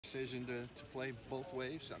decision to play both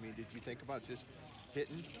ways? I mean, did you think about just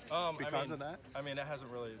hitting I mean, of that? it hasn't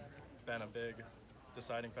really been a big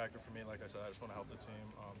deciding factor for me. Like I said, I just want to help the team.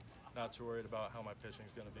 Not too worried about how my pitching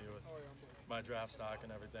is going to be with my draft stock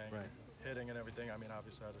and everything, Right. hitting and everything. I mean,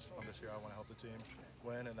 obviously, I just from this year, I want to help the team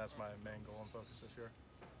win, and that's my main goal and focus this year.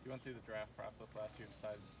 You went through the draft process last year,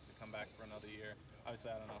 decided to come back for another year. Obviously,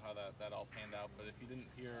 I don't know how that all panned out, but if you didn't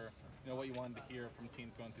hear, what you wanted to hear from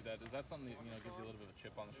teams going through that, is that something that gives you a little bit of a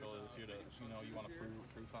chip on the shoulder this year to you want to prove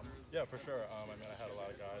something? Yeah, for sure. I mean, I had a lot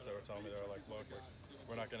of guys that were telling me they were like, "Look,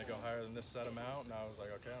 we're not going to go higher than this set amount," and I was like,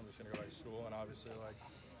 "Okay, I'm just going to go back to school." And obviously,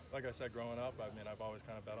 like I said, growing up, I mean, I've always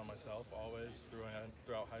kind of bet on myself, always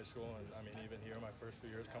throughout high school, and I mean, even here, my first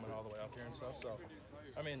few years coming all the way up here and stuff. So,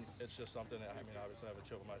 I mean, it's just something that I mean, obviously, I have a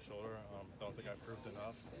chip on my shoulder. Don't think I've proved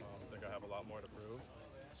enough. Think I have a lot more to prove.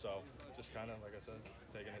 So, just kind of like I said,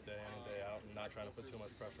 taking it day in and day out, and not trying to put too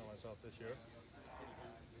much pressure on myself this year.